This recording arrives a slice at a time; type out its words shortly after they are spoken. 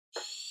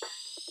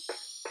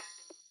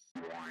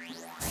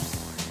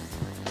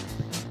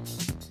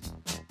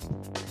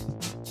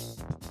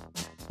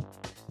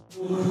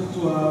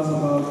To us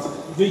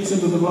about VIX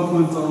and the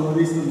development of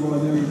listed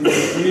volatility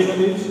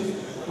derivatives,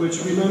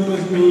 which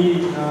remembers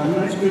me a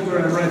nice paper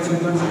I read some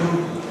time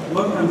ago, a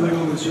long time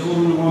ago, which you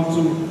only want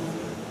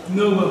to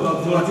know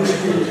about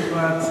volatility,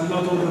 but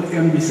not all that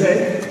can be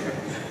said.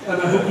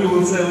 And I hope you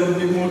will say a little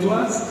bit more to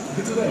us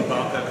today.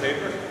 About that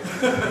paper?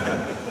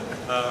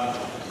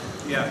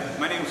 Yeah,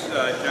 my name's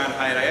John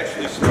Hiatt. I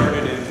actually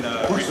started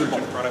in research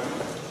and product.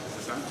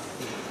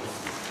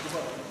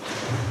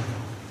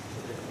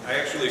 I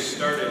actually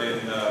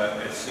started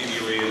at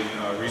CDOE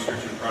in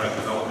research and product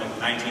development in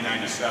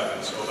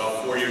 1997, so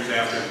about 4 years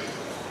after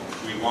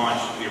we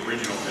launched the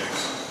original VIX,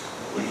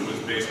 which was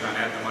based on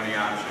at-the-money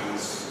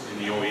options in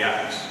the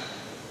OEX.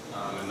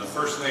 And the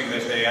first thing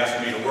that they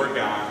asked me to work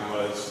on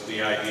was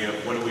the idea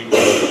of what do we do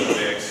with the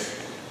VIX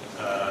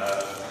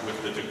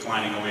with the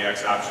declining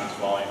OEX options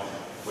volume?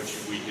 What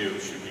should we do?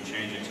 Should we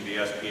change it to the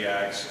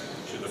SPX?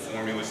 Should the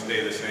formula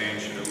stay the same?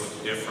 Should it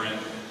look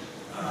different?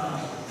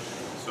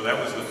 So that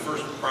was the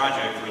first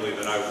project really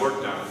that I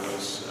worked on,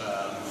 was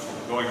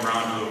going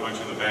around to a bunch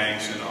of the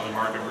banks and other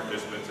market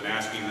participants and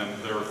asking them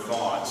their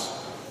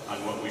thoughts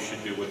on what we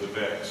should do with the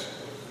VIX.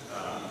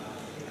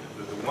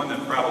 The one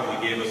that probably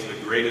gave us the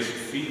greatest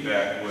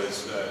feedback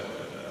was a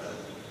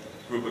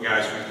group of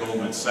guys from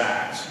Goldman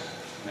Sachs.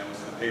 And that was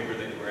the paper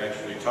that you were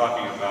actually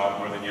talking about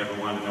more than you ever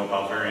wanted to know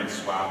about variance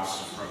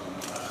swaps from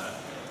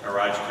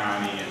Araj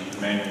Khani and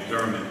Emmanuel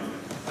Derman.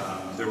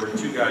 There were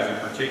two guys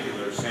in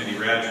particular, Sandy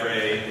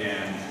Rattray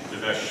and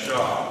Devesh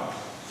Shah,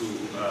 who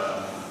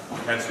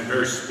had some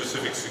very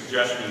specific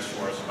suggestions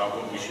for us about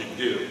what we should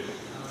do.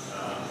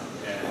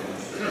 And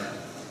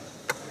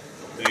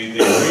they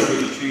agreed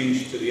with the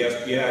change to the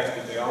SPX,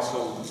 but they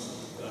also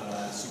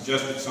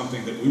suggested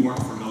something that we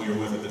weren't familiar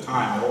with at the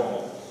time at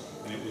all.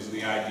 And it was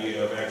the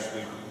idea of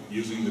actually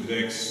using the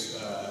VIX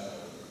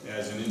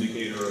as an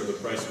indicator of the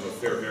price of a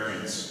fair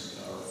variance,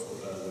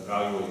 the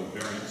value of a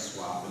variance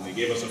swap. And they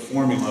gave us a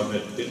formula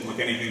that didn't look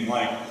anything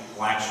like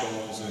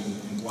Black-Scholes and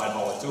implied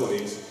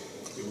volatilities.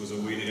 It was a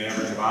weighted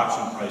average of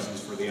option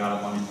prices for the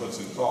out-of-money puts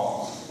and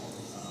calls.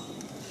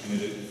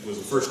 And it was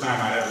the first time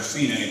I'd ever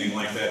seen anything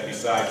like that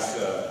besides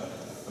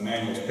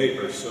Emmanuel's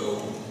paper,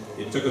 so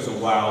it took us a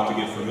while to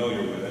get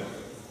familiar with it.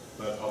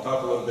 But I'll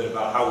talk a little bit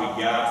about how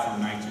we got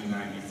from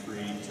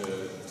 1993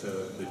 to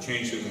the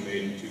change that we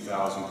made in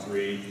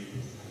 2003,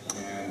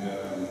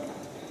 and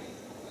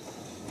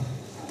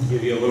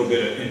give you a little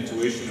bit of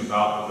intuition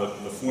about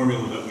the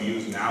formula that we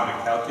use now to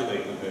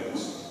calculate the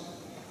VIX.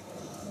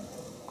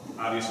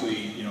 Obviously,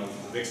 you know,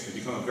 the VIX has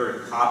become a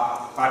very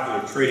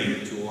popular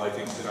trading tool. I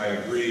think that I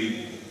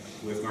agree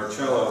with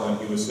Marcello when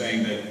he was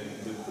saying that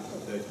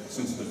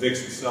since the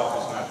VIX itself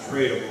is not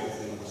tradable,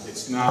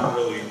 it's not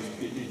really,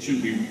 it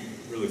shouldn't be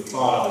really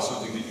thought of as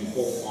something that you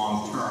hold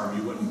long term.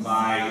 You wouldn't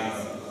buy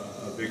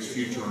a VIX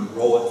future and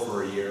roll it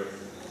for a year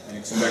and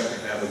expect to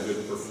have a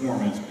good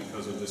performance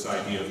because of this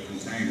idea of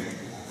containment.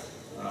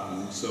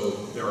 So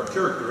there are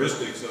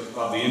characteristics of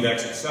the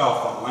index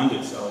itself that lend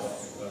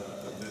itself,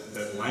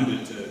 that lend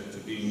it to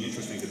being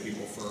interesting to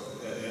people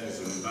as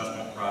an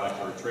investment product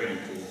or a trading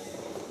tool.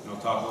 And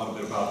I'll talk a little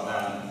bit about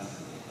that.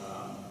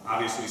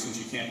 Obviously, since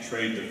you can't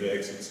trade the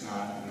VIX, it's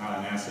not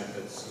an asset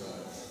that's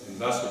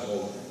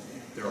investable.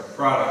 There are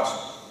products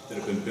that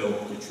have been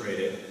built to trade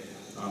it,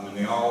 and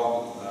they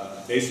all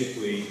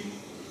basically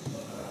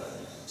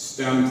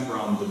stem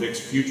from the VIX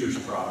futures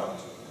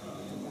product.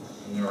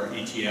 And there are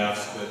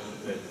ETFs that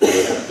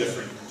have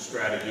different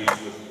strategies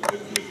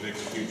with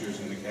VIX futures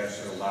and the cash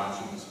settled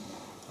options.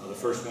 The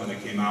first one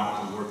that came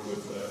out, we worked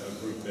with a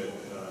group that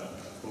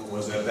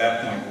was at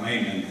that point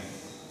layman,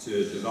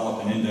 to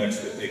develop an index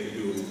that they could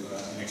do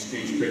an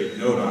exchange-traded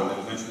note on that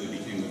eventually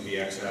became the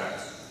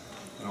VXX.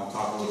 And I'll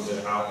talk a little bit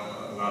about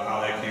how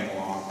that came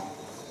along.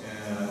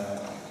 And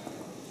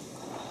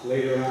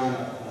later on,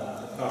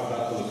 I'll talk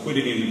about the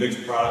liquidity in the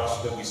VIX products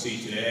that we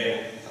see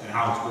today and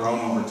how it's grown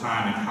over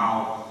time and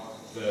how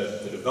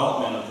the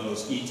development of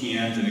those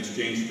ETNs and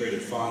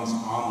exchange-traded funds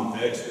on the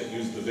VIX that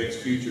use the VIX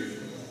futures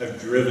have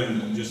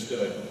driven just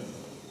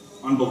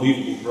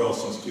unbelievable growth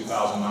since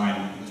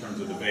 2009 in terms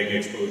of the vega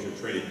exposure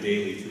traded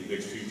daily through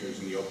VIX futures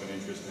and the open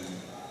interest. And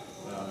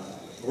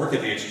I work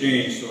at the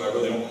exchange, so I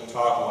really don't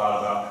talk a lot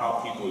about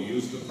how people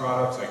use the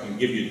products. I can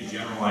give you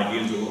general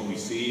ideas of what we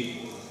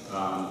see,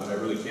 but I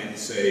really can't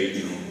say,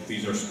 you know,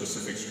 these are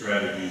specific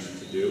strategies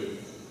to do.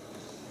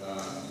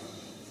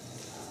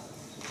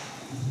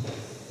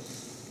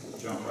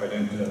 Jump right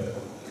into the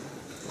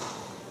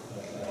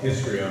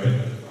history of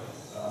it.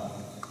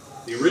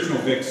 The original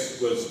VIX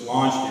was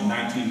launched in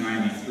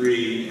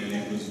 1993, and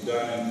it was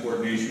done in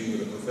coordination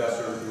with a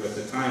professor who at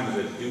the time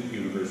was at Duke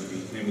University.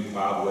 His name was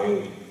Bob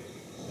Whaley.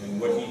 And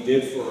what he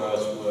did for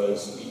us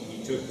was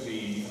he took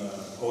the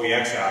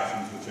OEX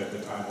options, which at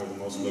the time were the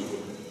most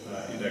liquid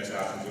index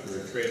options that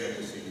were traded at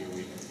the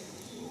CDOE,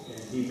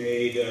 and he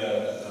made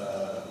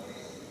an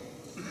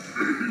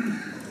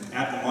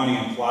at-the-money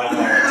implied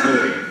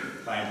volatility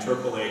by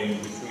interpolating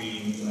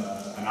between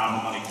an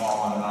on-the-money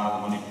call and an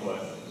on-the-money put.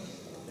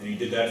 And he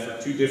did that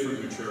for 2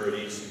 different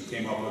maturities and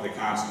came up with a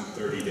constant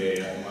 30-day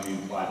at-the-money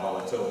implied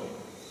volatility.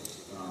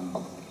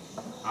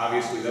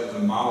 Obviously, that was a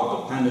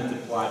model-dependent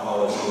implied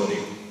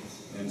volatility.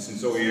 And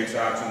since OEX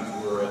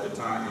options were at the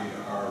time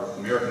our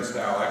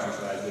American-style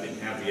exercise, we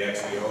didn't have the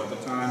XEO at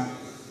the time.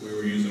 We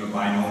were using a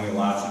binomial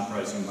option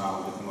pricing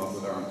model to come up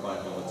with our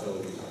implied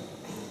volatility.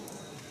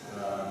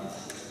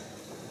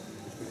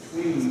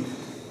 Between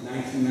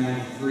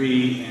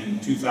 1993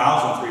 and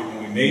 2003,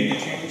 when we made the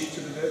change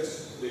to the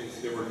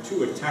VIX, there were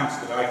 2 attempts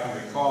that I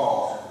can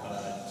recall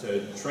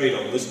to trade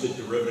a listed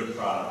derivative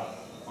product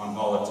on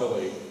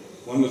volatility.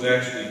 One was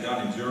actually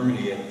done in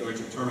Germany at Deutsche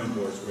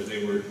Terminbörse, where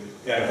they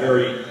had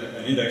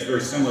an index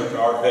very similar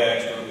to our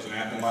VIX, where it was an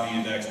at-the-money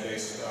index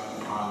based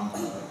on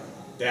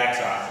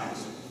DAX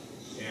options.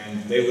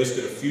 And they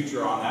listed a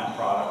future on that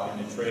product,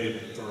 and it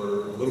traded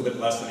for a little bit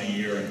less than a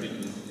year and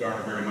didn't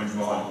garner very much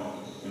volume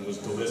and was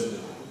delisted.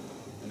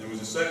 And there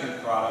was a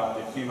second product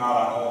that came out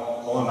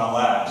on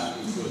OMLX,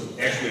 which was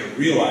actually a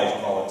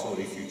realized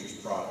volatility futures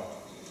product.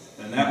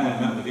 And that one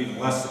met with even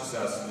less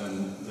success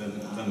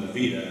than the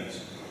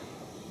VDAX.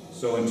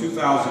 So in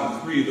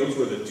 2003, those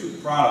were the 2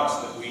 products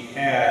that we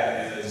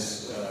had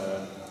as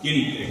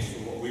guinea pigs for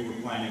what we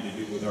were planning to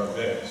do with our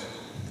VIX.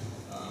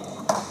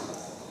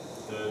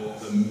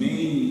 The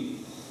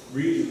main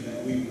reason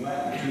that we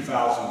went in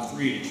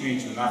 2003 to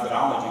change the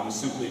methodology was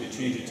simply to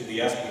change it to the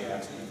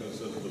SPX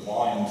because of the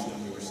volumes that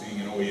we were seeing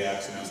in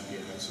OEX and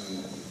SPX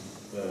and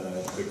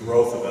the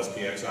growth of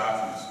SPX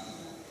options.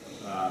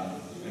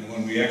 And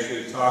when we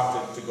actually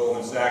talked to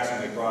Goldman Sachs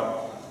and they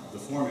brought the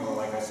formula,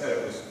 like I said,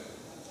 it was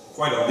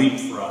quite a leap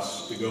for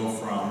us to go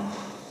from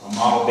a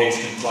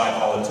model-based implied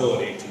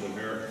volatility to the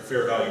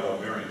fair value of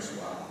variance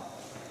swap.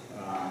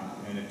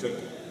 And it took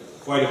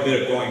quite a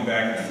bit of going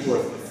back and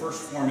forth. The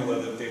first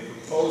formula that they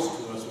proposed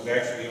to us was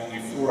actually only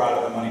 4 out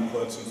of the money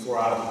puts and 4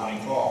 out of the money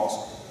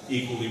calls,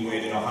 equally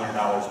weighted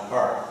 $100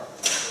 apart.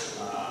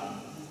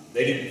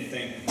 They didn't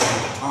think at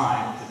the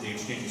time that the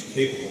exchange was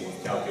capable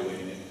of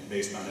calculating it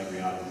based on every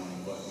out of the money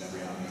put and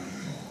every out of the money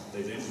call.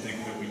 They didn't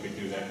think that we could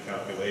do that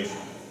calculation.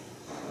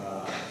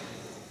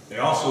 They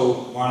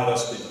also wanted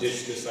us to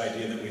ditch this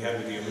idea that we had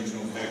with the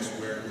original VIX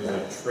where it was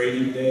a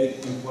trading day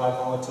implied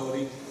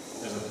volatility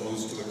as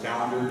opposed to a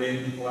calendar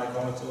day implied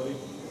volatility.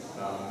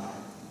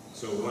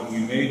 So when we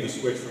made the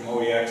switch from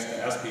OEX to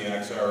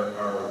SPX,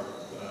 our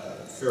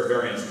fair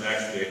variance is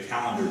actually a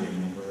calendar day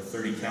number, a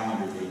 30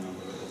 calendar day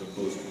number, as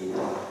opposed to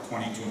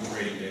 22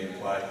 trading day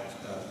implied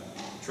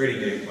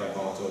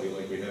volatility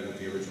like we had with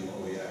the original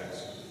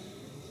OEX.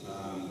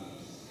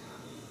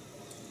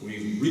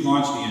 We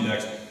relaunched the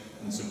index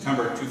in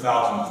September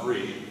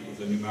 2003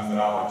 with a new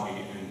methodology,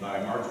 and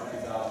by March of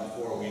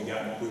 2004 we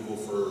got approval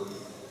for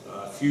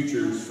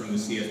futures from the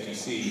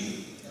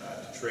CFTC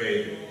to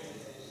trade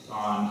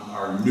on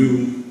our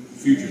new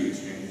futures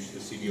exchange, the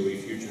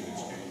CBOE Futures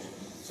Exchange.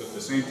 So at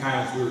the same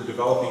time as we were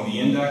developing the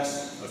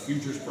index, a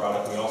futures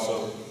product, we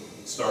also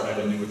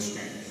started a new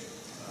exchange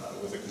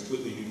with a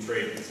completely new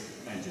trade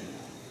engine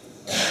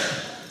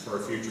for a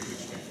futures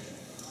exchange.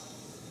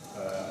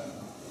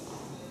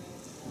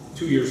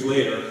 2 years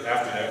later,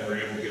 after that, we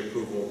were able to get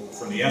approval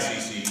from the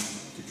SEC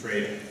to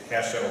trade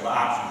cash-settled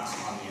options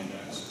on the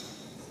index.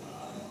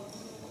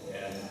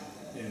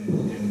 And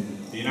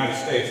in the United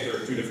States, there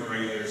are 2 different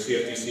regulators,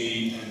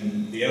 CFTC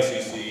and the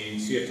SEC.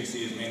 CFTC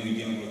is mainly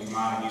dealing with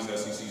commodities,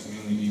 SEC is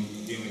mainly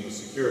dealing with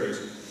securities.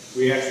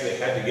 We actually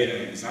had to get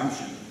an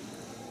exemption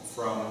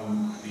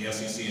from the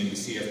SEC and the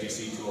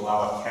CFTC to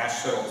allow a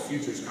cash-settled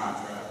futures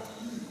contract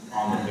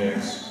on the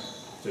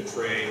VIX to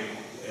trade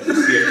as a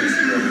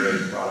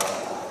CFTC-regulated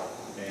product,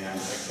 and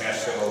a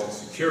cash-settled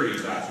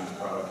securities options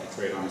product to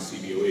trade on the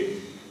CBOE.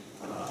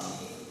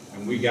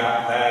 And we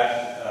got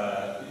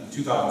that in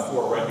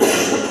 2004, right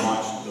before we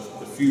launched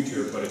the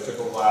future, but it took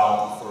a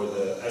while for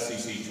the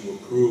SEC to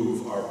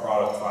approve our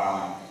product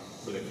filing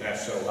for the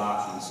cash-settled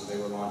options, so they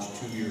were launched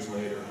 2 years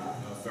later,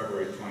 in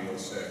February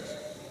 2006.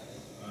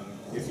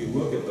 If you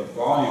look at the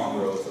volume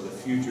growth of the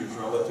futures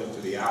relative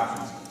to the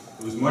options,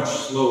 it was much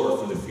slower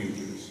for the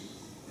futures.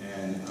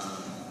 And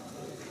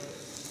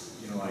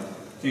I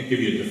can't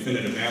give you a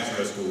definitive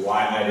answer as to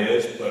why that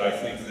is, but I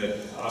think that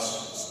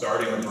us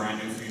starting a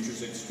brand new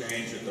futures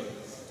exchange at the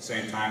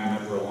same time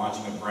that we're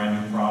launching a brand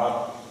new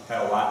product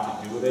had a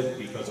lot to do with it,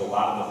 because a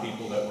lot of the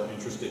people that were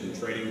interested in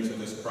trading to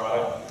this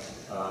product,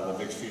 the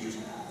VIX futures,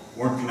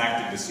 weren't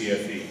connected to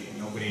CFE.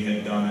 Nobody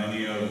had done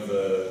any of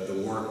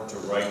the work to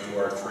write to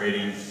our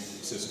trading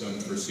system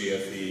for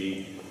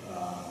CFE.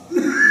 We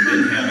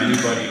didn't have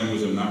anybody who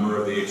was a member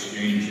of the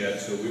exchange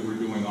yet, so we were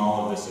doing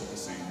all of this at the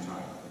same time.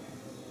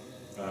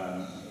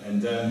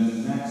 And then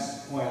the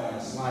next point on the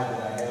slide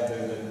that I have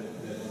there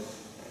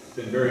that's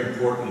been very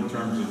important in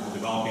terms of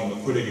developing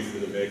liquidity for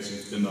the VIX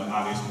has been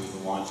obviously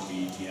the launch of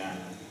the ETN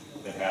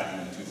that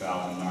happened in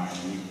 2009.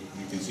 And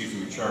you can see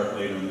from the chart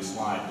later in the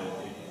slide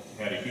that it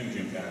had a huge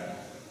impact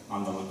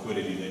on the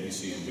liquidity that you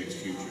see in VIX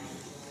futures.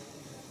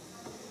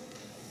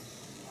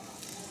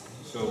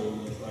 So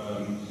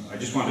I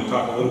just wanted to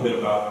talk a little bit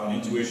about an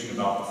intuition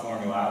about the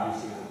formula.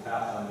 Obviously the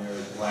path on there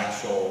is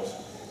Black-Scholes,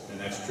 And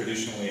that's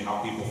traditionally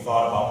how people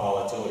thought about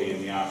volatility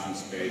in the option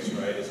space,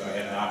 right? Is I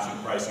had an option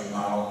pricing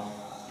model,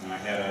 and I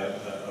had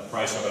a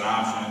price of an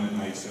option,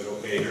 and I said,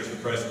 okay, here's the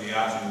price of the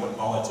option. What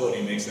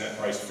volatility makes that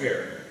price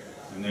fair?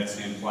 And that's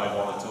the implied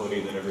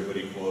volatility that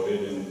everybody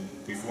quoted. And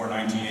before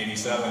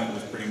 1987, it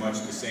was pretty much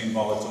the same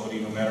volatility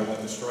no matter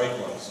what the strike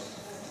was.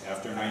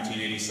 After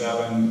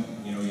 1987,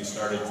 you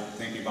started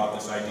thinking about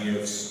this idea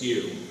of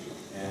skew.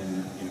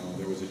 And,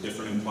 there was a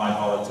different implied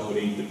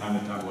volatility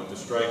dependent on what the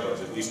strike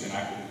was, at least in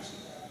equities,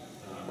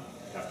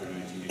 after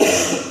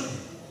 1987.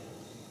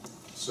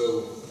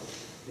 So,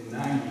 in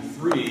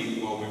 '93,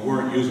 well, we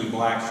weren't using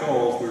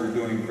Black-Scholes, we were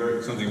doing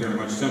something very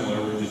much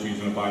similar. We were just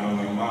using a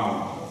binomial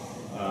model.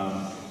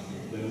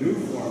 The new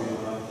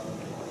formula,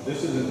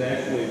 this isn't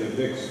actually the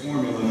VIX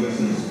formula, this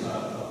is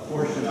a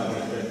portion of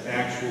it that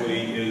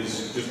actually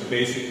is just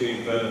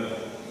basically the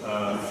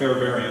fair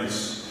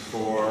variance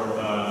for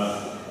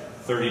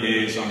 30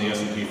 days on the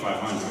S&P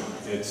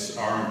 500. It's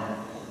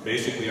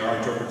basically our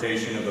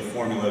interpretation of the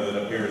formula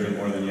that appears in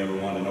More Than You Ever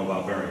Want to Know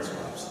About Variance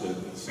Swaps, the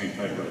same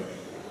type of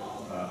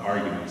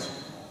arguments.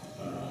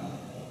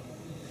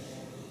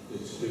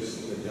 It's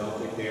just the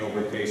delta K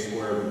over K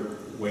squared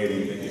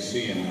weighting that you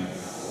see in that.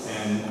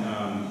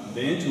 And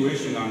the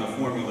intuition on the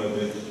formula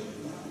that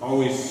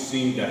always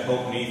seemed to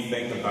help me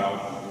think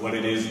about what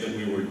it is that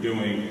we were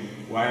doing,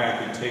 why I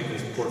could take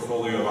this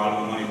portfolio of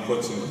out-of-the-money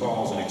puts and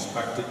calls and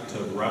expect it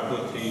to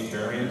replicate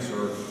variance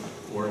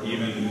or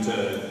even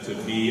to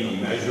be a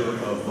measure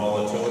of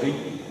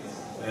volatility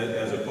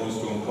as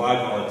opposed to implied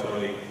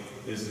volatility,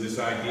 is this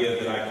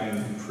idea that I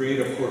can create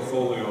a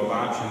portfolio of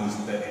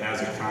options that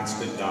has a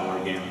constant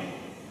dollar gamma.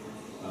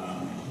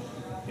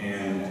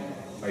 And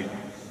I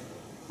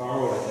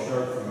borrowed a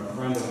chart from a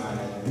friend of mine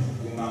at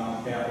Blue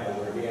Mountain Capital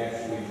where he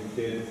actually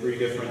did 3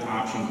 different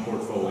option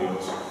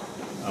portfolios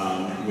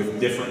with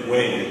different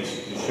weightings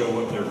to show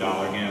what their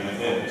dollar gamma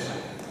is.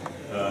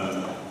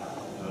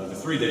 The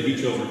 3 that he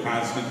chose were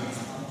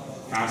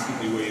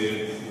constantly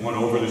weighted, 1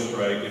 over the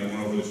strike and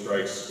 1 over the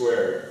strike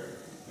squared.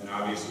 And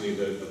obviously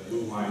the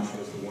blue line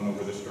shows the 1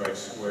 over the strike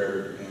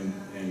squared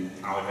and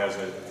how it has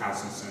a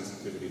constant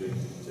sensitivity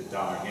to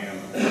dollar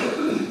gamma.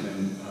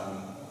 And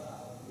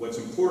what's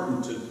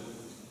important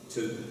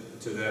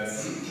to that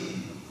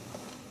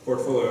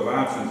portfolio of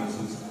options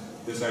is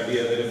this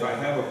idea that if I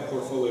have a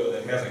portfolio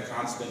that has a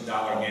constant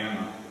dollar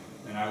gamma,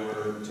 and I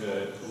were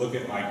to look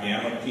at my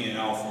gamma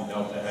P&L from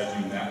delta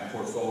hedging that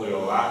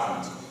portfolio of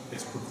options,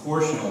 it's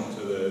proportional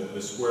to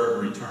the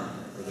squared return,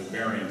 or the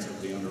variance of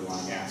the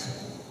underlying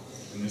asset.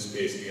 In this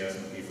case, the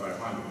S&P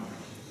 500.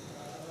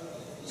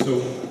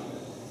 So,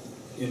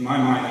 in my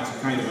mind, that's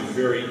kind of a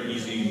very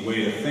easy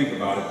way to think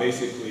about it.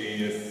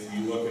 Basically, if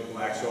you look at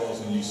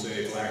Black-Scholes and you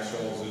say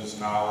Black-Scholes is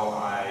how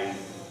I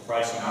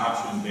price an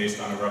option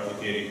based on a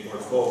replicating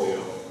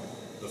portfolio,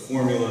 the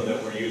formula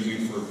that we're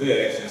using for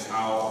VIX is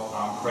how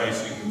I'm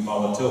pricing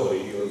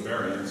volatility or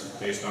variance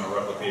based on a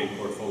replicating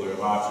portfolio of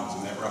options.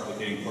 And that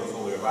replicating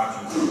portfolio of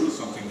options is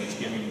something that's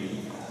giving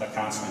me a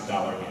constant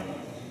dollar gamma.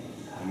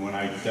 And when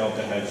I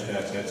delta hedge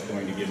that, that's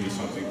going to give me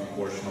something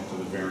proportional to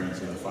the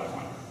variance of the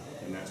 500.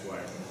 And that's why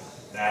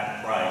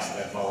that price,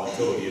 that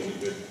volatility, is a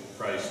good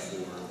price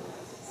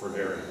for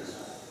variance.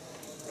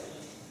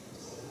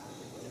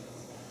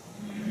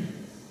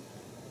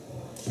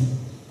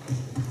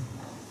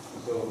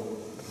 So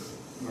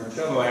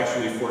Marcello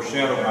actually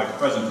foreshadowed my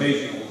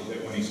presentation a little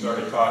bit when he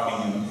started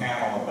talking in the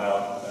panel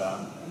about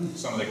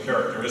some of the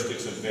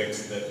characteristics of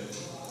VIX that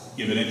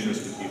give it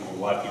interest to people. A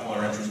lot of people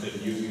are interested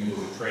in using it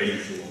as a trading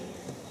tool.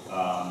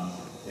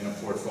 In a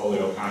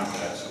portfolio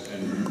context.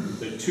 And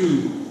the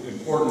 2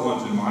 important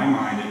ones in my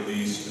mind, at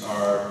least,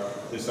 are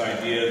this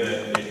idea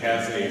that it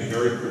has a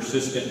very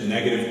persistent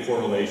negative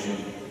correlation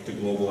to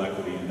global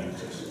equity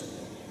indexes.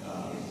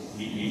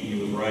 He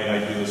was right, I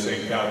do the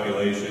same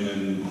calculation,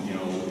 and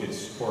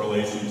its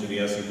correlation to the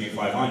S&P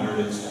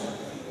 500 is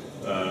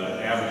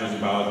averages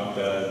about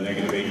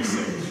negative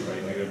 86,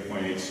 right, negative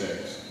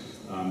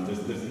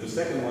 0.86. The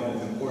second one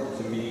that's important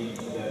to me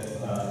that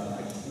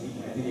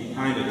I think he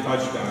kind of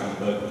touched on,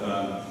 but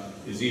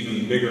is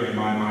even bigger in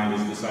my mind,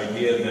 is this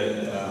idea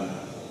that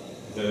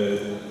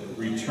the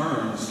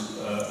returns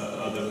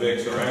of the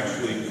VIX are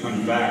actually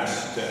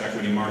convex to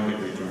equity market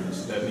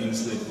returns. That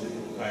means that,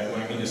 what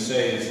I mean to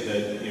say is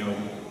that,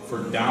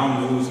 for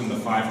down moves in the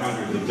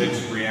 500, the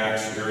VIX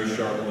reacts very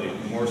sharply,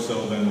 more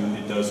so than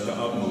it does to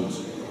up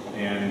moves.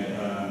 And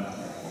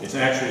it's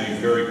actually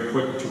very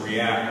quick to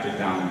react to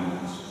down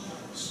moves.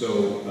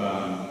 So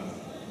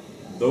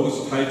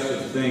those types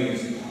of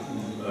things,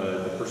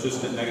 the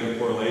persistent negative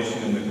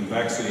correlation and the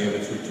convexity of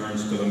its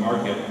returns to the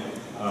market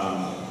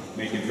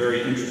make it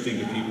very interesting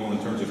to people in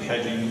terms of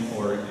hedging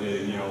or,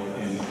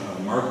 in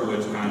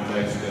Markowitz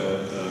context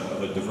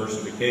of a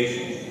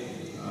diversification.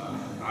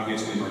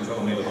 Obviously,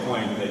 Marcello made the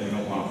point that you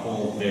don't want to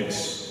hold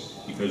VIX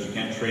because you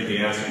can't trade the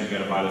asset, you've got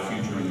to buy the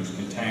future, and there's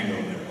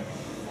contango there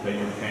that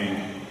you're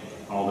paying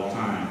all the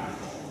time.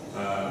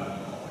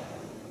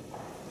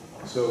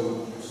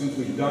 So since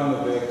we've done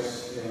the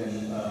VIX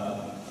in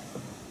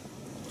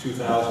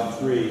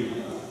 2003,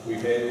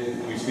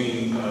 we've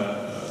seen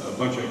a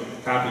bunch of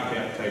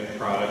copycat type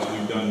products.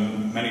 We've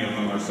done many of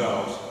them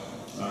ourselves.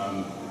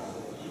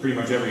 Pretty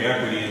much every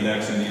equity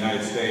index in the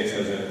United States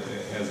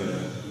has a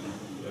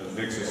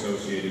VIX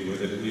associated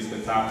with it. At least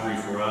the top three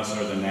for us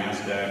are the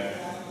NASDAQ,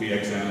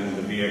 VXN,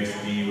 the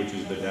VXD, which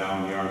is the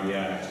Dow, and the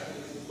RVX.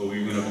 But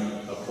we've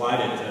applied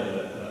it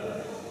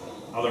to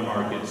other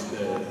markets,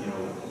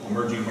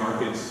 emerging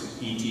markets,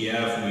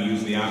 ETF. We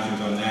use the options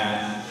on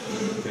that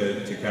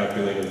to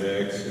calculate a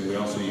VIX, and we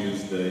also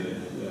use the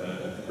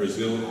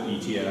Brazil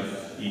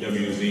ETF,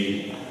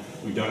 EWZ.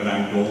 We've done it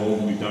on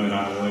gold, we've done it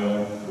on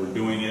oil. We're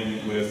doing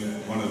it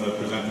with one of the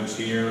presenters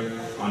here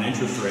on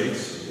interest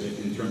rates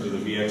in terms of the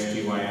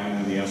VXTYM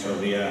and the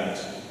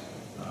SRVX.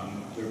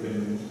 There have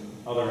been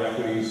other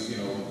equities,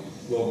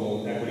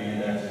 global equity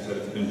indexes that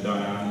it's been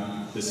done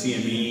on. The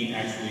CME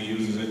actually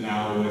uses it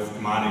now with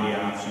commodity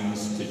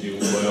options to do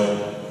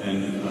oil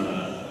and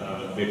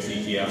VIX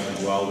ETFs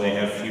as well. They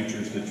have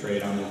futures that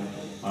trade on the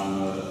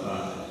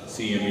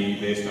CME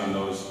based on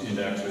those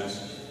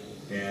indexes.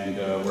 And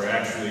we're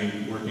actually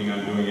working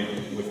on doing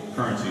it with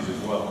currencies as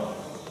well.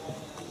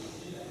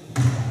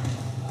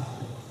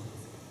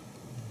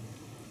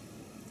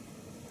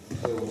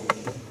 So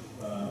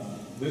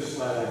this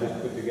slide I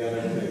just put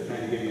together to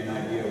kind of give you an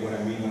idea of what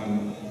I mean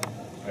when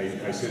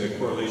I say that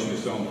correlation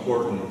is so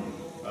important.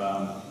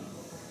 The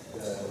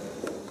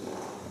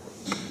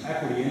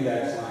equity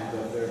index lines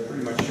up there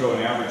pretty much show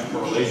an average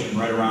correlation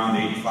right around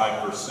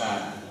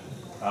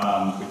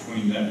 85%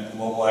 between the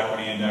global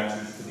equity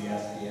indexes to the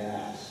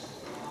SPX.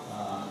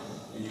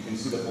 And you can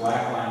see the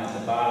black line at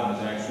the bottom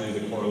is actually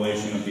the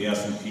correlation of the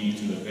S&P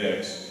to the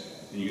VIX.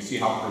 And you can see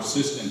how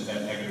persistent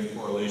that negative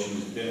correlation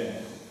has been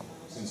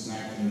since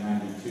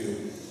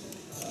 1992.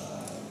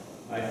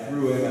 I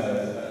threw in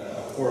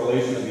a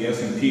correlation of the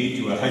S&P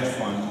to a hedge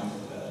fund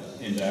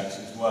index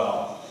as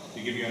well to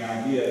give you an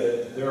idea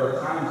that there are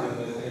times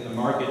in the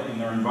market, and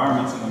there are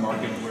environments in the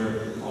market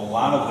where a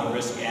lot of the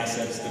risk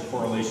assets, the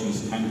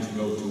correlations tend to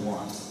go to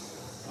one.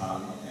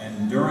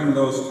 And during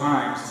those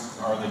times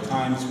are the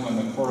times when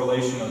the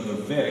correlation of the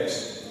VIX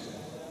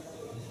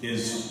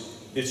is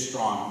its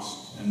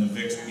strongest, and the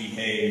VIX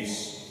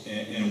behaves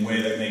in a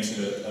way that makes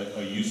it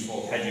a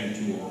useful hedging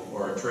tool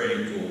or a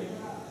trading tool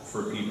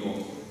for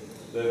people.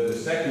 The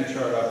second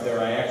chart up there,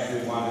 I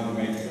actually wanted to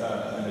make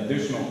an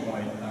additional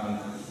point.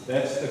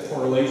 That's the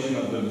correlation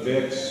of the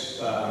VIX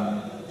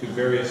to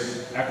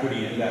various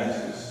equity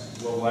indexes,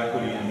 global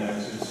equity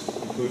indexes,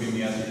 including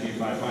the S&P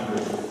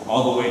 500,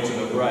 all the way to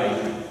the right.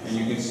 And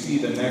you can see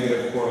the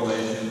negative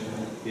correlation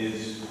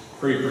is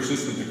pretty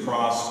persistent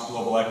across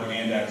global equity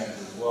indexes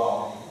as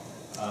well.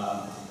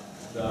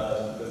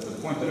 The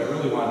point that I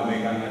really wanted to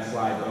make on that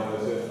slide, though,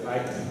 is if I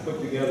could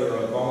put together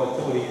a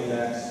volatility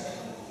index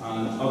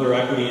on other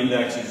equity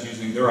indexes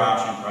using their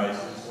option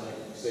prices, like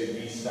say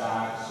V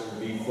stocks or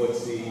V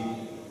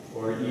FTSE,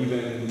 or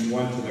even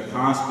one to the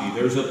Kospi,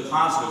 there's a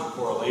positive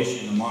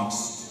correlation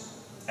amongst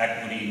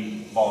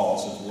equity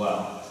falls as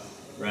well,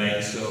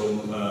 right? So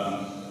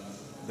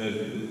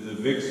the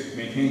VIX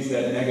maintains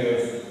that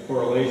negative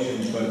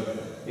correlation,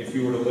 but if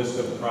you were to list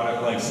a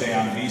product like, say,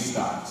 on V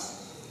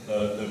stocks,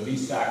 the V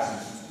stocks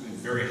is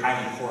very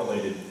highly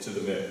correlated to the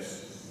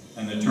VIX,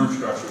 and the term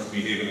structures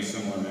behave in a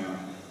similar manner.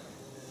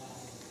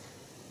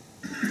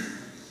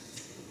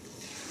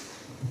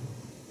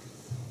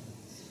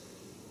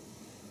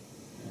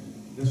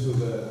 This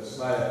was a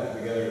slide I put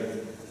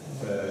together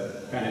to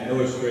kind of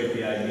illustrate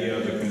the idea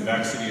of the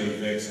convexity of the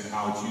VIX and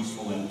how it's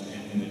useful in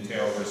the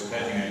tail risk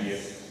hedging idea.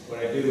 What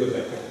I did was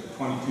I took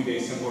 22-day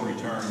simple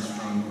returns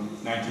from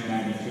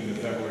 1992 to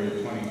February of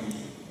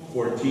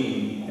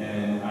 2014,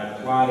 and I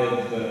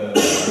plotted the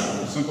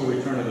simple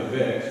return of the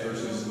VIX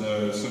versus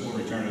the simple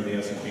return of the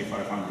S&P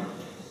 500.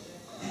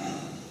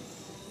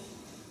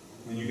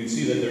 And you can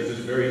see that there's this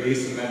very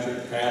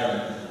asymmetric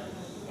pattern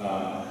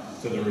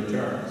to the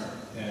returns.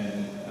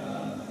 And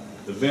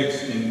the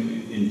VIX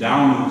in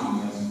down moves in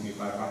the S&P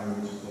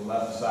 500, which is the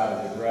left side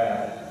of the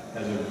graph,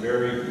 has a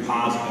very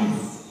positive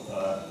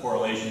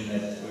correlation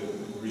that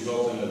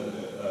results in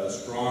a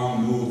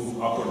strong move,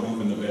 upward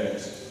move in the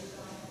VIX.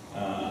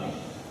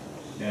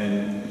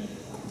 And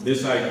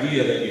this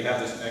idea that you have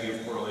this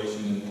negative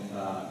correlation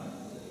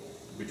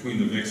between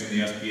the VIX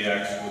and the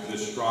SPX with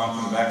this strong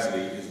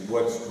convexity is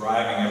what's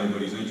driving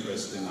everybody's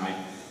interest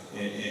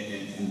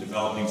in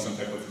developing some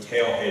type of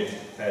tail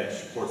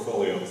hedge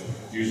portfolio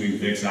using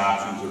VIX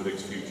options or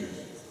VIX futures.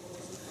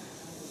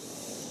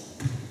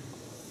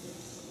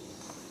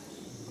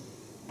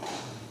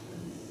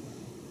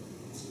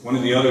 One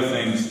of the other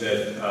things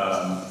that,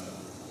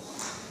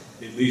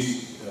 at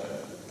least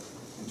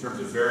in terms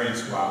of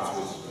variance swaps,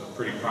 was a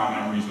pretty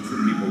prominent reason for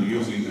people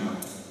using them,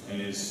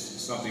 and is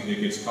something that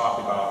gets talked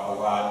about a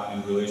lot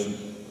in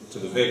relation to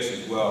the VIX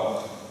as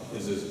well,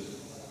 is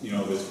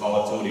this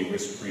volatility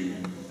risk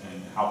premium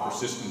and how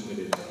persistent it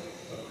is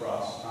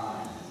across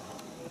time.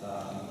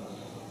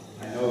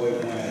 I know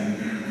that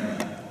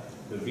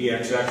when the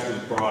VXX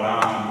was brought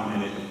on,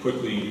 and it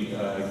quickly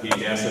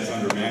gained assets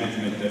under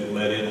management that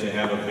led it to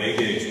have a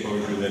Vega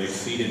exposure that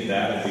exceeded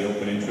that of the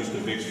open interest of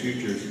VIX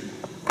futures.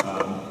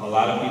 A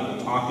lot of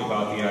people talked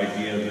about the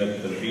idea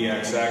that the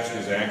VXX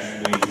was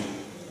actually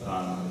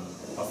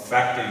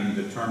affecting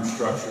the term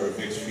structure of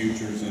VIX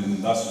futures,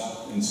 and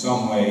thus, in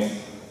some way,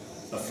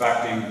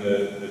 affecting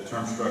the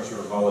term structure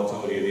of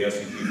volatility of the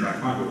S&P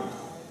 500.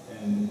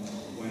 And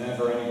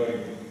whenever anybody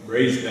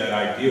raised that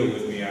idea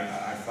with me,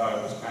 I thought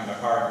it was kind of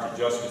hard to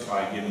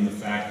justify, given the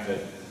fact that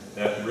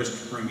that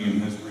risk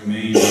premium has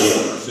remained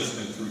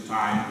persistent through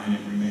time, and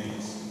it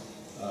remains,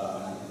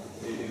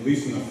 at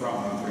least in the front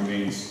run,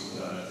 remains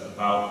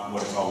about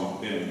what it's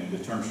always been.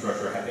 The term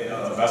structure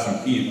of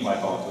S&P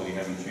implied volatility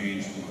hasn't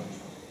changed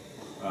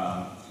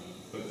much.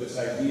 But this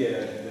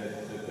idea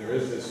that there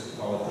is this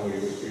volatility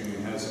risk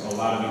premium has a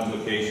lot of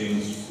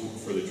implications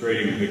for the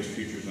trading of VIX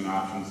futures and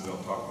options that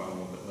I'll talk about a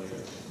little bit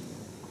later.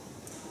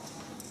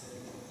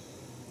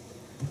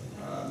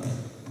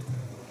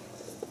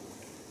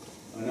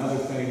 Another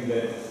thing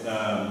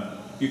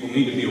that people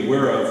need to be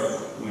aware of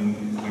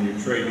when you're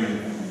trading,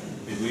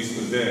 at least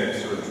the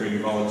VIX, or trading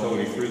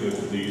volatility through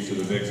the use of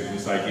the VIX, is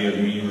this idea of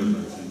mean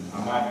reversion.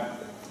 I'm not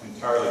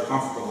entirely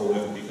comfortable with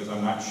it because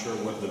I'm not sure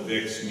what the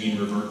VIX mean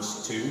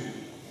reverts to.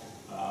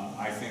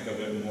 I think of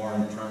it more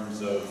in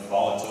terms of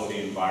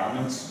volatility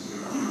environments.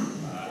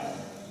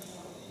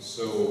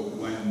 So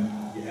when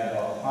you have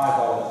a high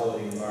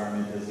volatility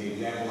environment, as the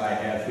example I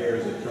have here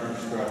is a term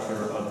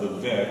structure of the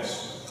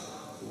VIX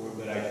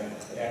that I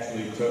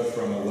actually took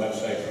from a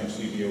website from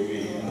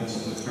CBOE. And this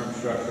is the term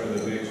structure of the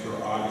VIX for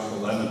August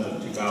 11th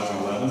of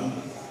 2011.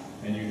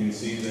 And you can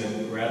see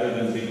that rather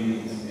than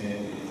being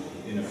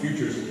in a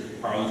futures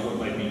parlance, what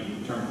might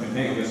be termed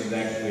contango, this is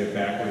actually a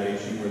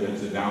backwardation where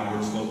there's a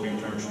downward sloping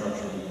term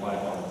structure of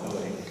implied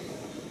volatility.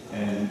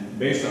 And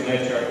based on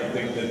that chart, you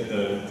think that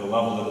the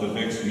level that the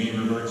VIX mean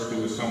reverts to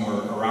is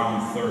somewhere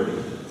around 30.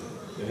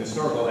 The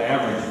historical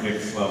average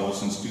VIX level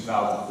since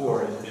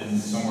 2004 has been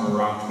somewhere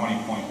around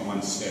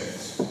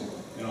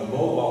 20.16. In a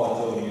low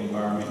volatility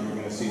environment, you're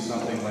going to see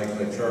something like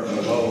the chart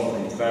below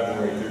from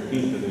February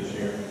 13th of this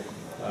year,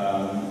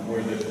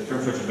 where the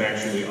term structure is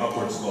actually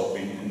upward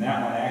sloping. And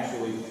that one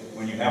actually,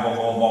 when you have a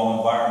low vol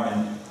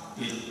environment,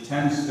 it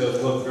tends to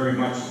look very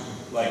much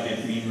like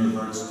it mean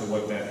reverts to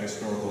what that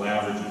historical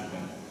average has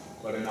been.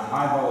 But in a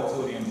high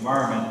volatility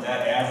environment,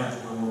 that average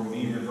where we're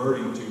mean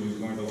reverting to is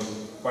going to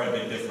look quite a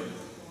bit different,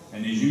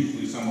 and is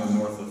usually somewhere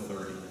north of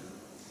 30.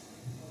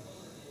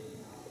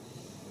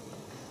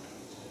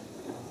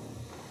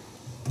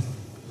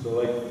 So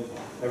like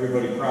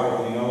everybody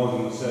probably knows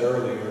and was said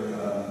earlier,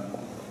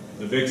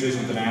 the VIX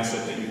isn't an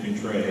asset that you can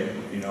trade.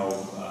 You know,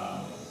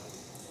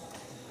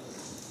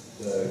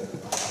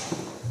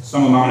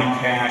 some amount of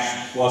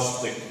cash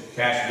plus the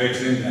cash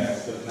VIX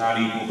index does not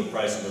equal the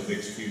price of a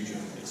VIX future.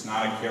 It's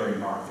not a carry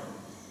market.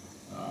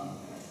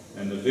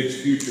 And the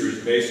VIX future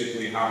is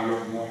basically how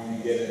you're going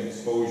to get an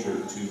exposure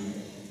to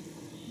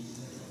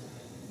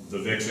the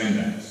VIX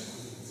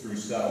index through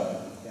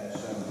settlement, cash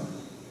settlement.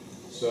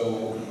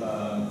 So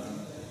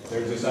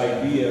there's this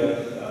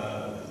idea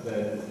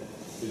that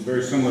is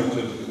very similar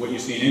to what you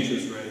see in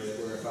interest rates,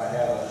 where if I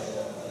have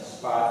a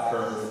spot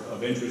curve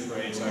of interest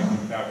rates, I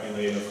can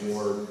calculate a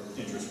forward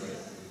interest rate.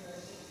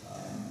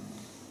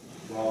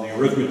 While the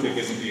arithmetic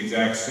isn't the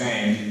exact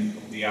same,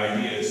 the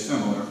idea is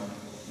similar.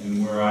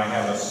 And where I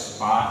have a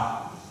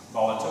spot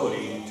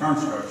volatility term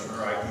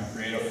structure, I can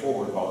create a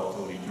forward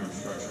volatility term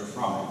structure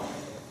from it,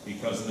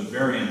 because the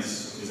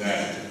variance is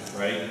additive,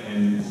 right?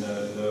 And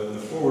the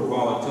forward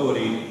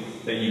volatility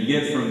that you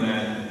get from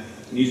that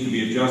needs to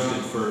be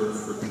adjusted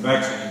for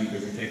convexity,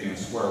 because you're taking a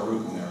square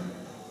root in there.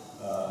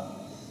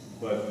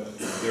 But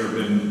there have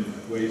been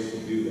ways to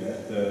do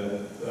that.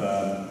 The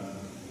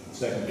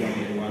second point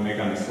that I want to make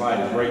on the slide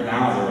is right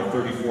now there are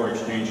 34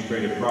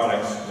 exchange-traded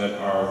products that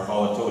are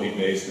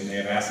volatility-based, and they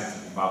have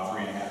assets of about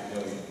 $3.5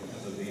 billion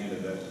as of the end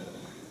of the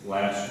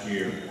last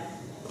year.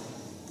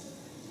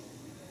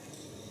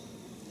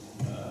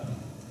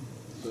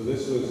 So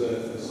this was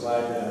a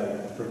slide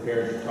that I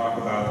prepared to talk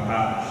about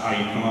how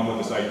you come up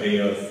with this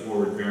idea of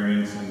forward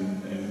variance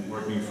and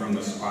working from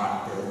the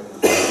spot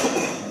curve.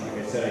 Like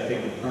I said, I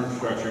take the term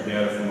structure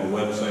data from a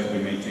website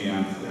we maintain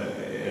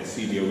at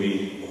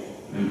CBOE.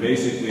 And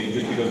basically,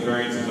 just because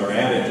variances are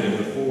additive,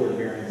 the forward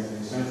variance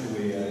is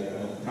essentially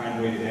a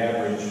time-weighted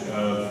average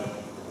of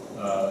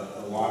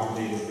the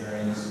longer-dated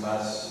variance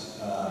less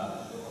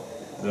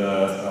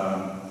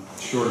the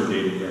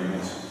shorter-dated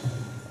variance.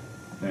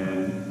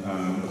 And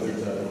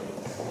there's a,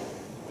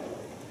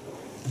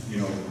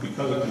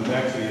 because of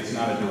convexity, it's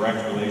not a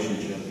direct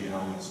relationship.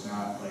 It's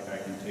not like I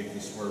can take the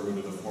square root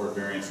of the forward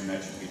variance and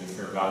that should be the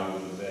fair value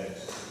of the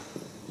VIX. So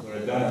what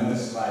I've done in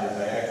this slide is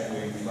I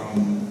actually,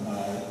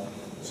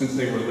 since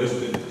they were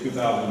listed in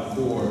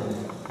 2004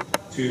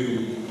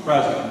 to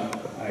present,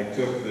 I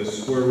took the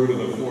square root of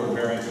the forward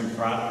variance and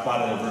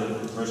plotted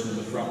it versus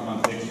the front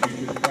month VIX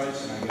futures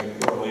price, and I got a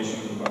correlation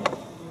of about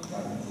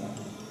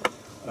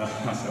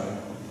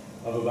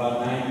of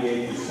about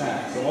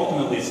 98%. So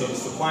ultimately, it's the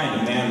supply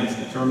and demand that's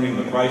determining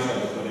the price of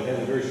it, but it has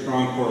a very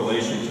strong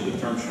correlation to the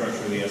term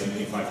structure of the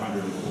S&P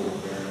 500 and forward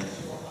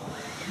variance.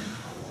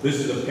 This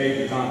is a page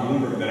that's on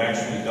Bloomberg that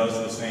actually does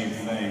the same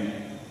thing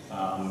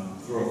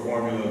through a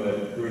formula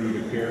that Bruno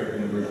DePierre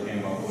and Bloomberg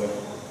came up with.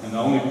 And the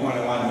only point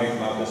I want to make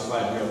about this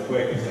slide real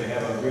quick is they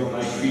have a real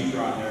nice feature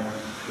on there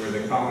where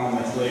the column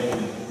that's labeled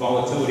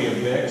volatility of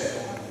VIX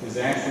is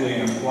actually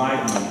an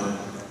implied number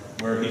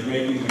where he's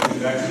making the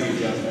convexity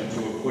adjustment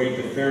to equate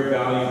the fair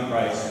value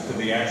price to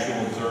the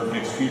actual observed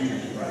VIX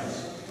futures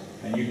price.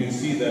 And you can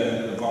see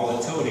the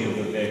volatility of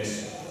the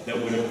VIX that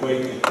would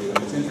equate it to. And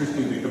it's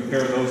interesting to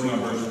compare those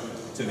numbers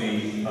to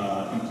the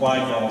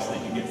implied vols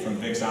that you get from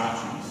VIX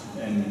options.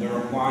 And they're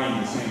implying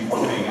the same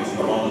thing as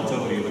the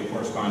volatility of the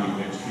corresponding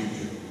VIX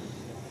future.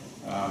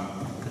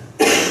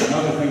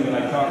 Another thing that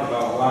I talk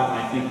about a lot, and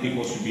I think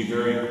people should be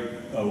very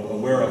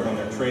aware of when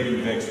they're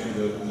trading VIX for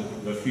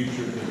the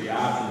futures or the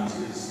options,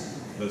 is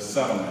the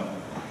settlement.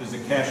 It's a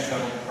cash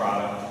settled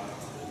product.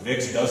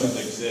 VIX doesn't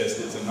exist.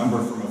 It's a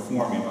number from a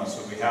formula,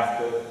 so we have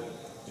to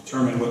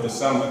determine what the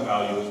settlement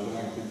value is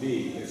going to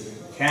be. The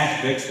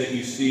cash VIX that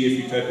you see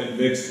if you type in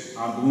VIX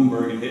on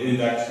Bloomberg and hit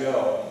index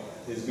go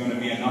is going to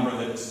be a number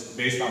that's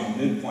based on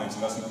the midpoints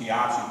of S&P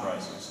option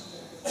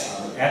prices.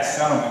 At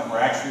settlement, we're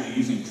actually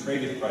using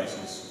traded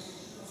prices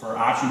for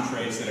option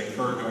trades that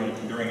occur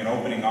during an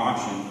opening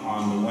auction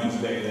on the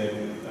Wednesday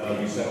that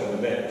we settle the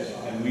VIX.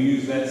 And we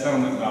use that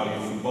settlement value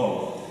for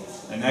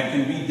both. And that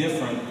can be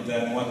different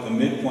than what the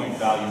midpoint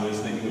value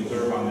is that you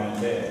observe on that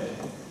day.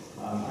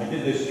 I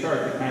did this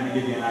chart to kind of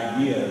give you an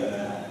idea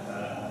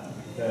that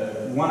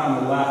the one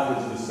on the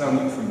left is the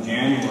settlement from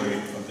January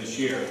of this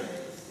year.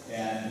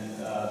 And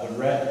the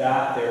red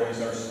dot there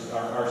is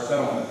our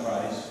settlement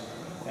price.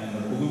 And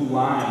the blue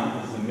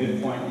line is the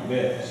midpoint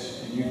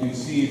VIX. And you can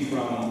see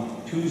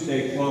from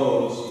Tuesday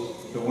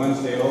close to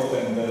Wednesday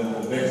open,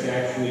 the VIX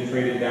actually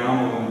traded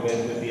down a little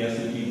bit with the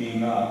S&P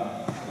being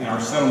up. And our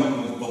settlement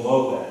was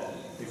below that.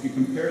 If you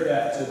compare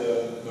that to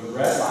the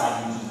red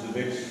line, which is the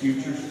VIX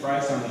futures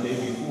price on the day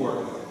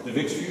before, the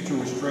VIX future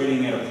was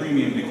trading at a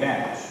premium to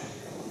cash.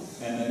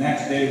 And the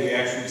next day we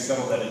actually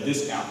settled at a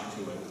discount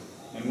to it.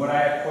 And what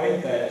I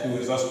equate that to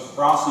is us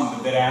crossing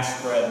the bid-ask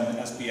spread in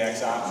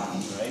SPX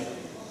options, right?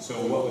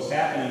 So what was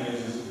happening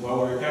is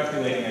while we were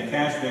calculating a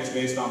cash VIX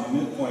based on the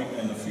midpoint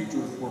and the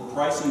futures were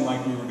pricing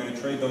like we were going to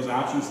trade those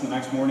options the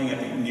next morning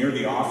near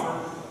the offer,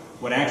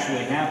 what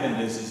actually happened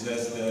is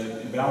as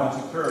the imbalance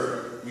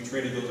occurred, we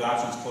traded those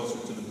options closer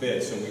to the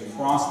bid. So we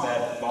crossed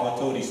that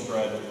volatility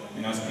spread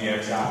in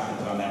SPX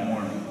options on that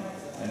morning.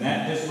 And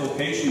that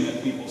dislocation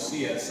that people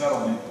see at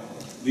settlement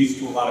leads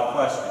to a lot of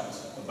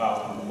questions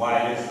about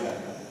why is that.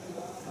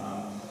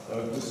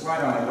 The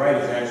slide on the right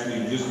is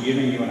actually just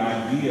giving you an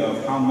idea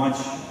of how much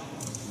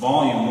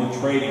volume we're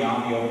trading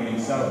on the opening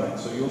settlement.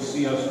 So you'll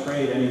see us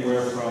trade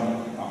anywhere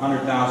from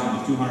 100,000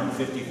 to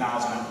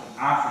 250,000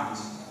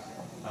 options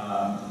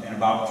and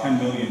about 10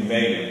 million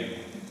Vega.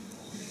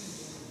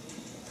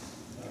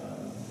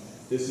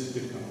 This is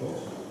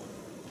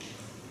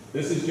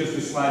just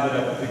a slide that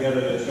I put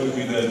together that shows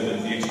you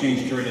the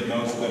exchange traded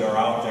notes that are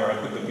out there. I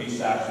put the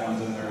BSAX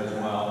ones in there as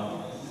well.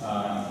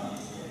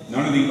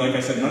 None of these, like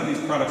I said, none of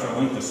these products are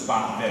linked to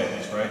spot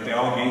VIX, right? They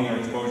all gain their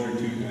exposure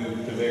to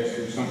VIX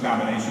through some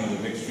combination of the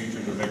VIX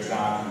futures or VIX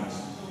options.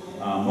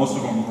 Most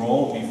of them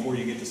roll before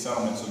you get to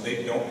settlement, so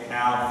they don't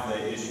have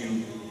the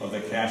issue of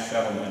the cash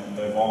settlement.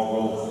 They've all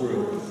rolled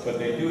through. But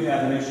they do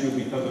have an issue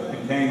because of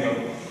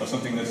contango of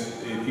something that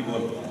people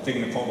have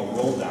taken to call the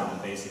roll down,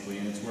 basically.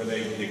 And it's where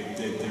there's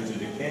a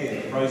decay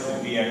in the price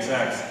of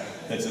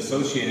VXX that's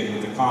associated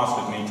with the cost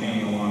of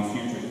maintaining a long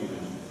futures position.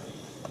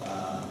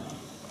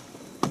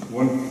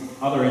 One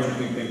other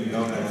interesting thing to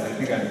note, I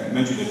think I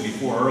mentioned it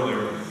before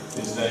earlier,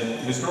 is that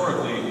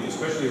historically,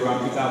 especially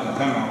around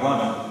 2010 and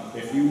 11,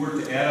 if you were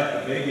to add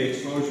up the Vega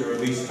exposure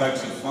of these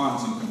types of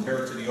funds and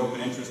compare it to the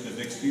open interest of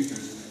VIX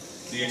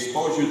futures, the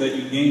exposure that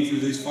you gained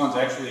through these funds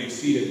actually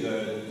exceeded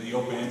the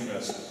open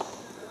interest,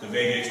 the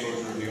Vega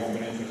exposure of the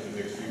open interest of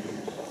VIX futures.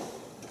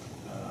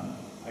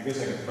 I guess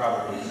I could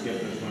probably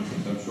skip this one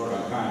since I'm short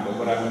on time, but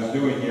what I was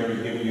doing here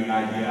is giving you an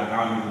idea of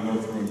how you can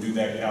go through and do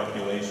that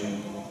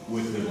calculation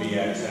with the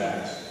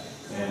VXX.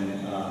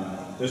 And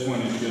this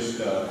one is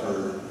just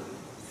for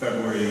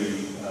February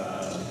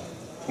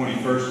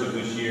 21st of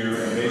this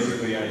year. And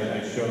basically,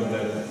 I showed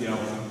that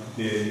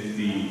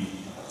the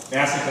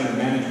assets under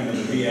management of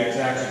the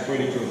VXX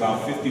equated to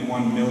about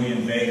 51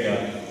 million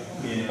Vega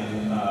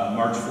in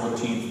March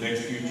 14th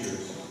VIX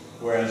futures,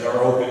 whereas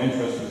our open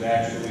interest was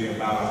actually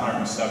about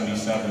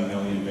 177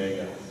 million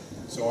Vega.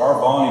 So our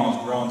volume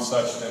has grown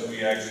such that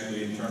we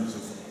actually, in terms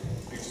of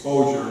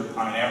exposure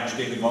on an average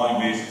daily volume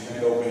basis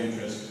and open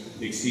interest,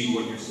 exceed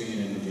what you're seeing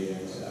in the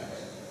VXX.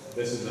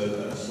 This is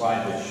a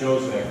slide that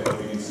shows that, but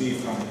we can see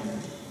from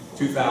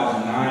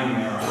 2009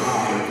 there on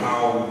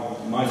how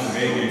much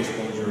Vega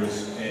exposure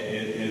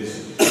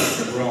is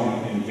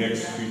grown in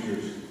VIX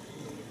futures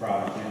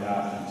product and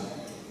options.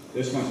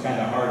 This one's kind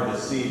of hard to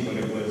see, but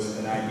it was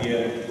an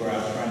idea where I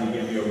was trying to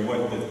give you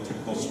what the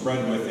typical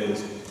spread width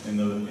is in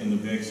the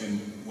VIX and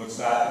what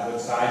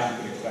size you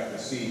could expect to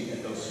see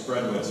at those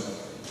spread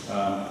widths.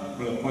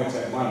 One of the points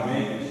I want to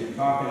make is you're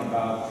talking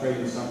about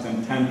trading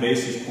something 10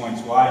 basis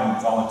points wide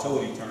in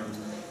volatility terms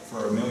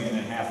for 1.5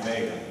 million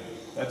vega.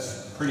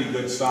 That's pretty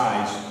good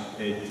size,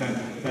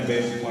 10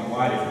 basis point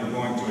wide. If you're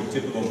going to a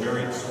typical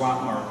variance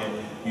swap market,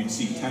 you'd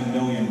see 10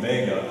 million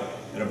vega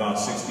at about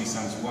 60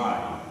 cents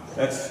wide.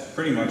 That's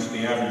pretty much the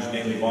average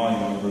daily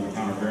volume over the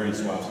counter variance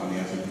swaps on the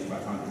S&P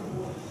 500.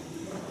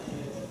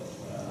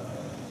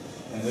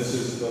 And this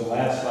is the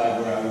last slide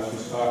where I was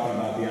just talking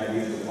about the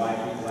idea that why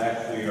people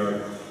actually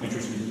are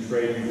interested in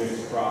trading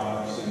VIX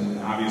products, and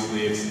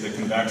obviously it's the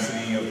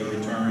convexity of the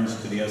returns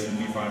to the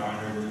S&P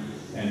 500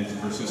 and its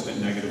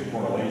persistent negative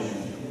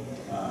correlation.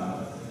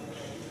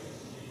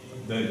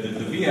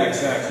 The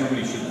VXX,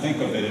 nobody should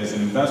think of it as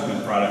an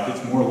investment product.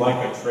 It's more like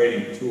a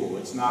trading tool.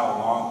 It's not a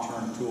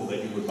long-term tool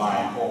that you would buy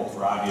and hold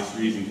for obvious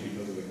reasons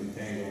because of the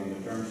contango and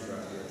the term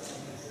structure.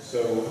 So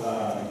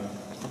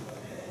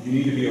you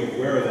need to be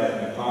aware of that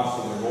and the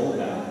cost of the roll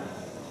down.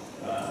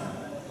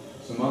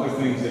 Some other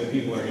things that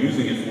people are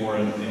using it for,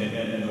 and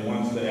the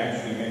ones that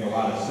actually make a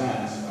lot of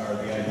sense, are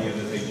the idea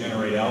that they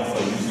generate alpha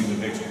using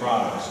the VIX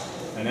products.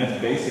 And that's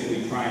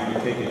basically trying to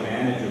take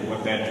advantage of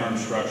what that term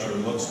structure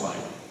looks like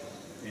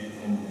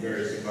in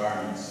various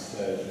environments.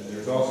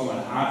 There's also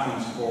an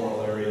options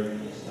corollary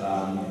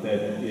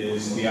that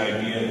is the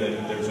idea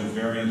that there's a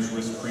variance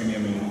risk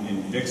premium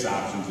in VIX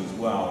options as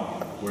well,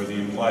 where the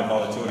implied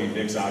volatility of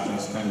VIX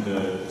options tend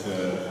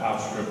to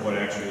outstrip what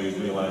actually is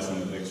realized in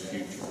the VIX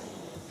future.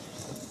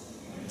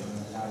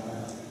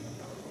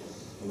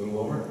 A little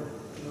over?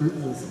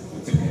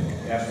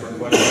 Ask for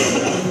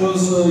questions. It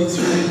was it's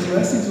really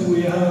interesting, so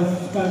we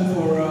have time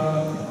for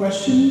a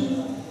question.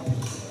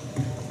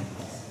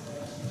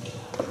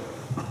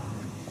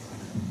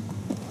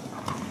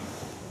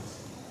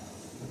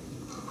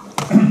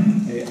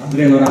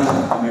 Andrea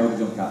Lorazzo from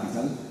Horizon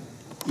Capital.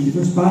 In the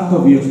first part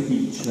of your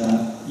speech,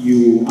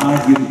 you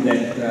argued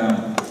that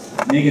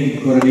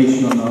negative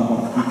correlation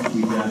of VIX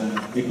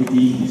with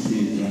equity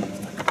indices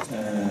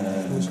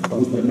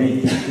would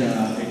make it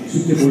a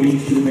suitable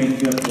instrument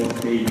for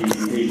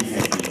daily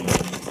hedging.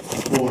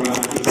 For a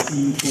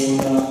simple,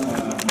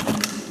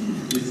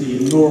 let's say,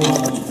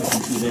 normal, if I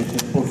consider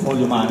a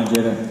portfolio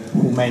manager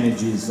who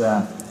manages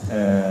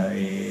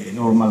a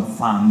normal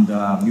fund,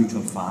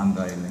 mutual fund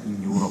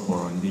in Europe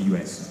or in the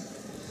US.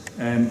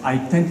 I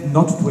tend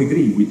not to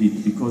agree with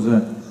it because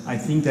I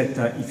think that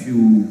if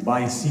you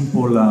buy a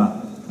simple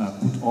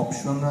put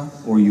option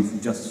or you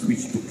just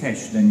switch to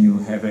cash, then you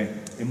have a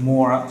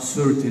more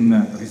certain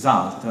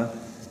result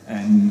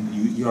and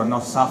you are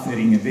not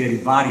suffering a very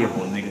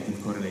variable negative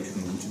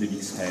correlation which the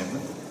VIX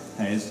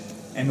has,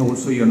 and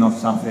also you're not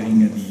suffering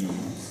the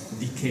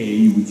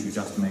decay which you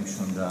just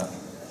mentioned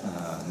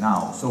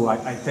now. So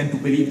I tend to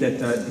believe that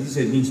this is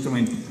an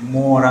instrument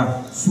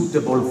more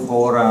suitable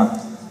for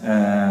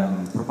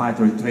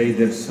proprietary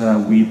traders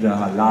with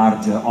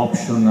large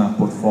option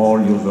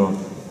portfolios or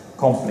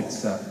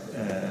complex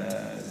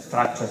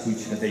structures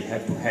which they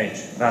have to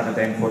hedge, rather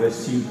than for a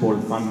simple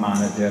fund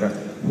manager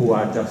who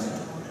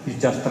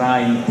is just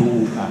trying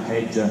to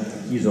hedge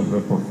his or her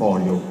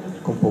portfolio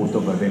composed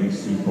of a very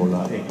simple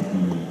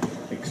equity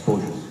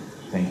exposures.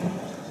 Thank you.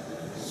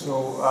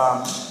 So,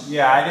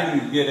 yeah, I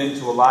didn't get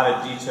into a lot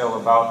of detail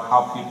about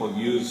how people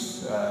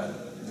use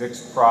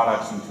VIX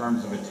products in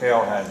terms of a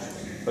tail hedge,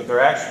 but they're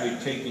actually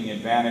taking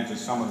advantage of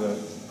some of the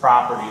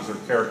properties or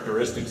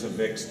characteristics of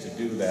VIX to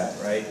do that,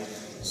 right?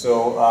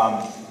 So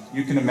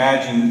you can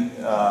imagine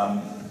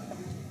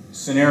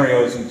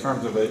scenarios in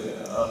terms of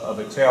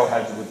a tail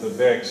hedge with the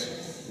VIX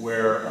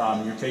where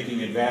you're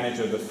taking advantage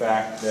of the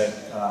fact that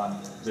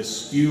the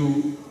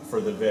skew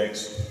for the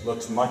VIX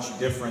looks much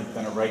different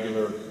than a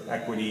regular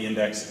equity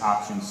index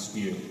option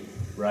skew,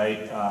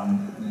 right?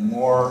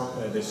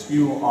 The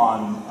skew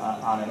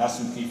on an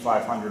S&P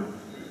 500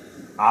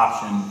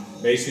 option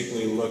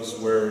basically looks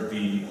where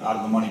the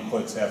out-of-the-money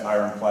puts have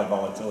higher implied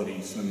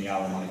volatilities than the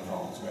out-of-the-money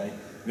calls, right?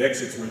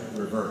 VIX, it's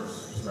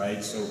reverse,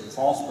 right? So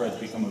call spreads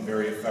become a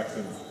very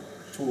effective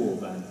tool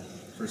then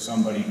for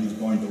somebody who's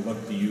going to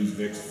look to use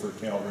VIX for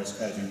tail risk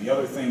hedging. The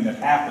other thing that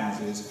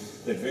happens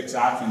is that VIX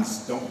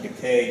options don't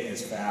decay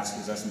as fast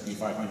as S&P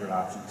 500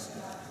 options.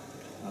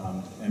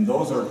 And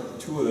those are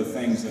two of the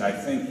things that I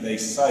think they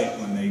cite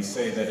when they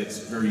say that it's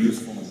very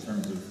useful in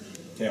terms of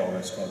tail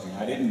risk hedging.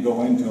 I didn't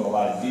go into a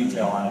lot of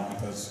detail on it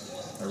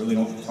because I really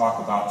don't talk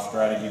about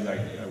strategies.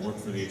 I work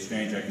for the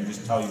exchange. I can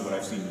just tell you what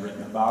I've seen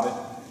written about it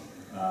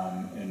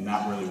and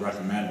not really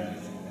recommend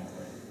anything.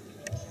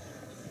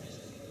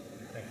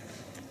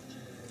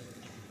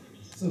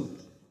 So,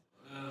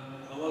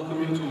 I welcome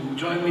you to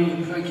join me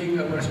in thanking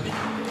our speaker.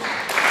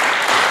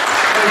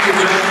 Thank you,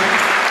 John.